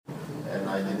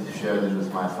I did share this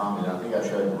with my family, I think I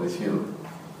shared it with you.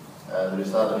 There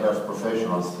is other health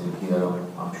professionals in here,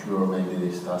 I'm sure maybe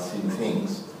they start seeing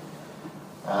things.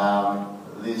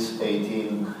 This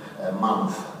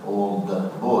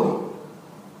 18-month-old boy,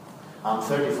 I'm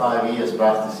 35 years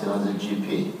practicing as a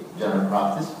GP, general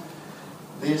practice.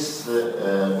 This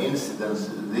incidents,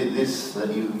 this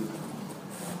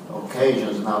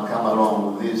occasions now come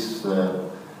along with this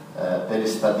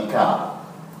peristatica.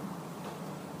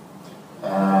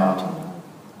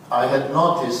 I had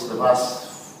noticed the last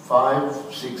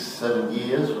 5, 6, 7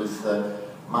 years with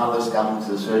mothers coming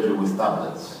to the surgery with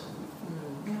tablets.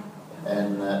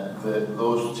 And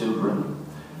those children,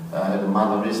 I had a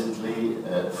mother recently,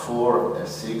 4, a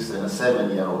 6 and a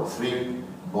 7-year-old, 3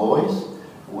 boys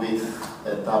with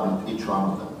a tablet, each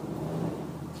one of them.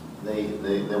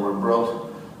 They were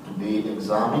brought to be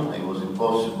examined. It was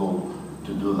impossible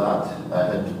to do that. I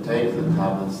had to take the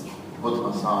tablets, put them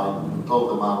aside,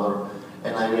 told the mother,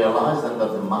 and I realized then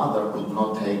that the mother could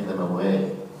not take them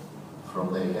away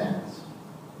from their hands.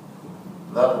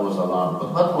 That was alarming.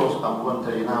 But that was, I'm going to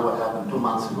tell you now what happened 2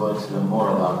 months ago, it's even more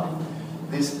alarming.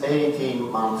 This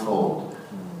 18-month-old,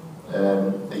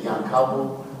 a young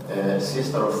couple, a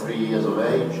sister of 3 years of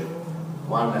age,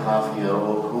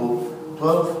 1.5-year-old, who,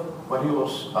 when he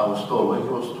was, I was told, when he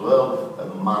was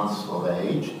 12 months of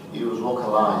age, he was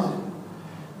vocalizing.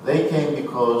 They came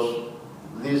because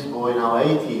this boy, now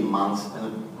 18 months,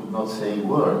 and could not say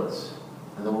words.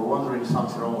 And they were wondering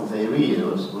something wrong with their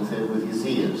ears, with his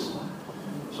ears.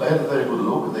 So I had a very good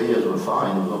look. The ears were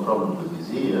fine. There was no problem with his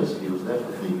ears. He was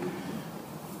definitely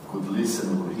could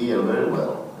listen, could hear very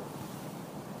well.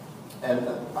 And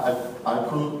I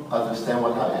couldn't understand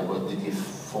what happened. But did he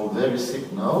fall very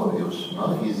sick? No,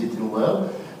 he's eating well.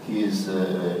 He is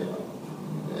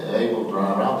able to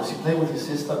run around. Does he play with his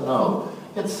sister? No.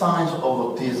 He had signs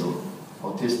of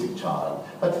autistic child.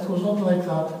 But it was not like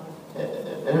that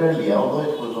earlier, although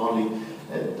it was only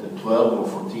 12 or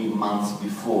 14 months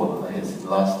before I had it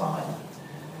last time.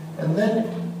 And then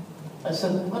I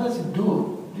said, what does he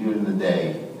do during the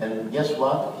day? And guess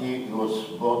what? He was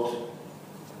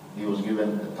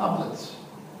given tablets.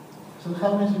 I said,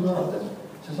 how does he do that?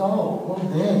 He says, oh,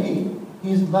 one day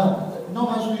he's know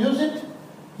how to use it?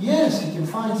 Yes, he can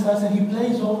find stuff and he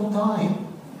plays all the time.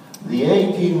 The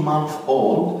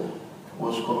 18-month-old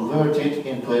was converted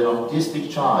into an autistic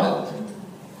child.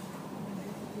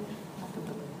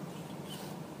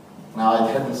 Now,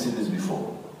 I hadn't seen this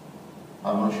before.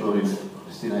 I'm not sure if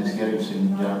Christina is here, you've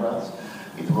seen Gerard.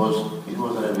 It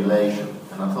was a revelation.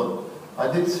 And I thought,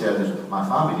 I did share this with my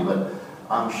family, but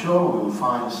I'm sure we will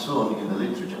find soon in the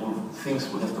literature, things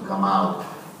will have to come out.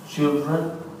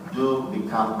 Children do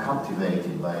become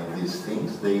captivated by these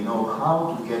things. They know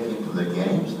how to get into the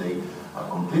games. They are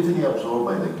completely absorbed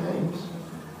by the games,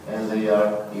 and they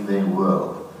are in their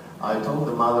world. I told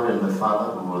the mother and the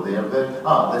father who were there, the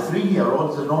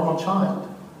 3-year-old is a normal child.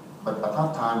 But at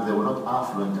that time, they were not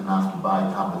affluent enough to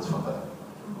buy tablets for her.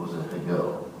 It was a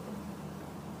girl.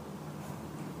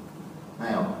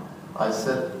 Now, I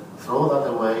said, throw that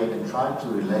away and try to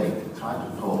relate, try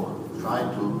to talk, try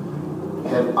to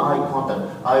have eye contact.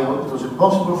 It was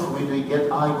impossible for me to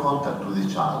get eye contact with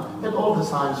this child. He had all the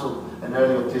signs of an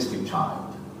early autistic child.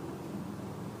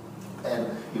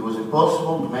 And it was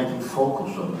impossible to make him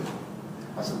focus on me.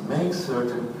 I said, make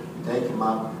certain you take him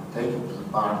up, take him to the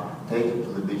park, take him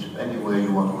to the beach, anywhere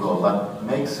you want to go, but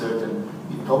make certain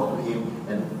you talk to him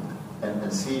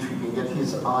and see if you can get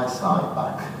his eyesight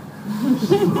back.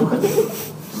 Look at you.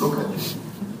 Look at you.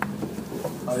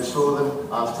 I saw them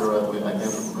after I came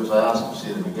from, because I asked to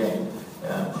see them again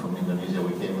from Indonesia.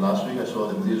 We came last week, I saw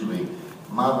them this week.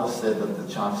 Mother said that the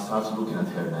child starts looking at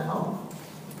her now.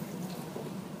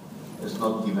 It's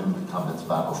not given the tablets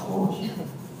back, of course.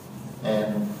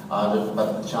 And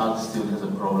but the child still has a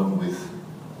problem with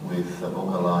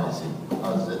vocalizing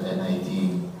as an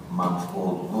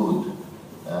 18-month-old would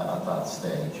at that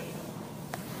stage.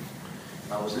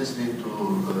 I was listening to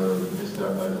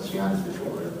Mr. Ardasianis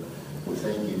before.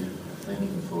 Thank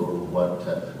you for what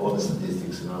all the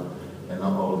statistics and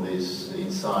all this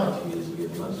insight he has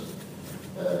given us.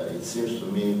 It seems to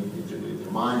me, it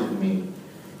reminded me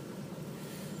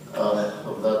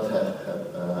of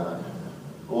that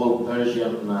old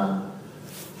Persian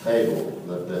fable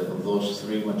that of those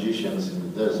 3 magicians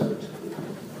in the desert.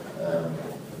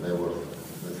 There were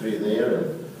the 3 there,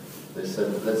 and they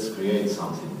said, let's create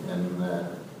something. And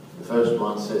the first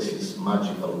one says his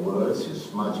magical words,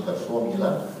 his magical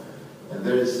formula, and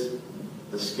there is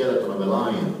the skeleton of a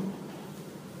lion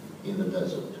in the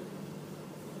desert.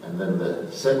 And then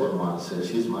the second one says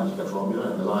his magical formula,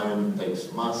 and the lion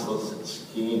takes muscles and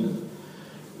skin,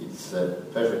 it's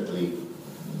this perfectly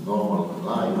normal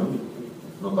lion,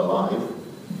 not alive,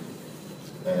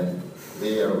 and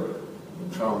there, in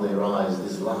front of their eyes,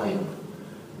 this lion.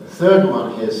 The third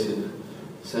one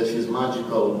says his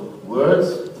magical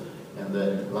words, and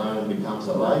the lion becomes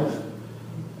alive,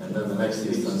 and then the next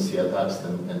instance he attacks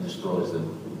them and destroys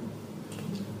them,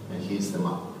 and he eats them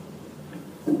up.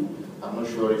 I'm not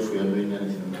sure if we are doing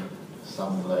anything,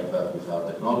 something like that with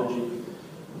our technology,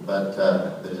 but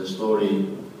there's a story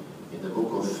in the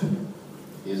book of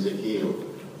Ezekiel,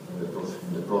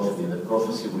 in the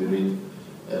prophecy we read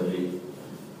every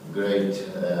great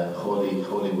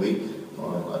Holy Week,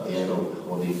 or at the end of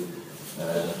Holy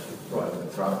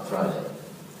Friday,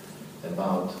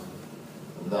 about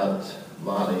that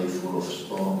valley full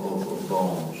of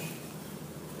bones,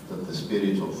 that the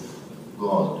Spirit of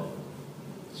God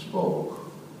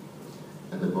spoke,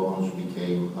 and the bones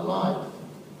became alive.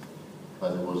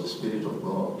 But it was the Spirit of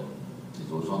God. It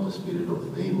was not the spirit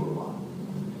of the evil one.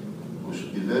 We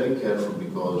should be very careful,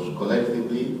 because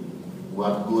collectively,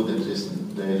 what good exists in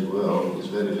today's world is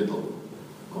very little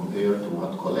compared to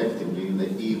what collectively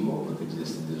the evil that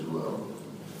exists in this world.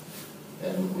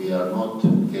 And we are not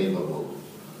capable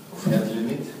of handling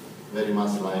it, very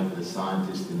much like the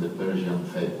scientists in the Persian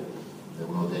fable. They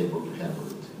were not able to handle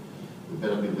it. We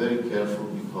better be very careful,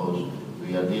 because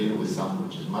we are dealing with something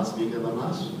which is much bigger than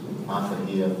us. Arthur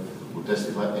here who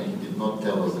testified, and he did not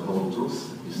tell us the whole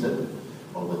truth, he said,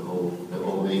 or what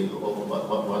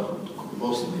could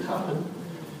possibly happen.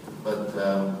 But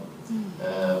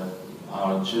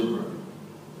our children,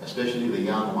 especially the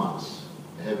young ones,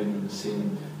 having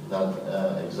seen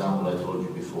that example I told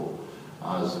you before,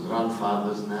 as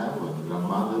grandfathers now and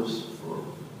grandmothers,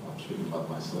 I'm speaking about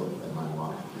myself and my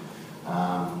wife,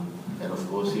 and of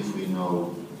course if we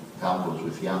know couples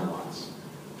with young ones,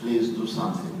 please do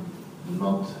something. Do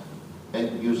not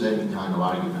use any kind of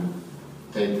argument.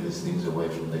 Take these things away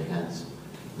from their hands.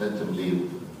 Let them live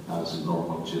as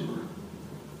normal children.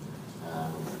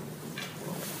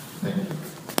 Thank you.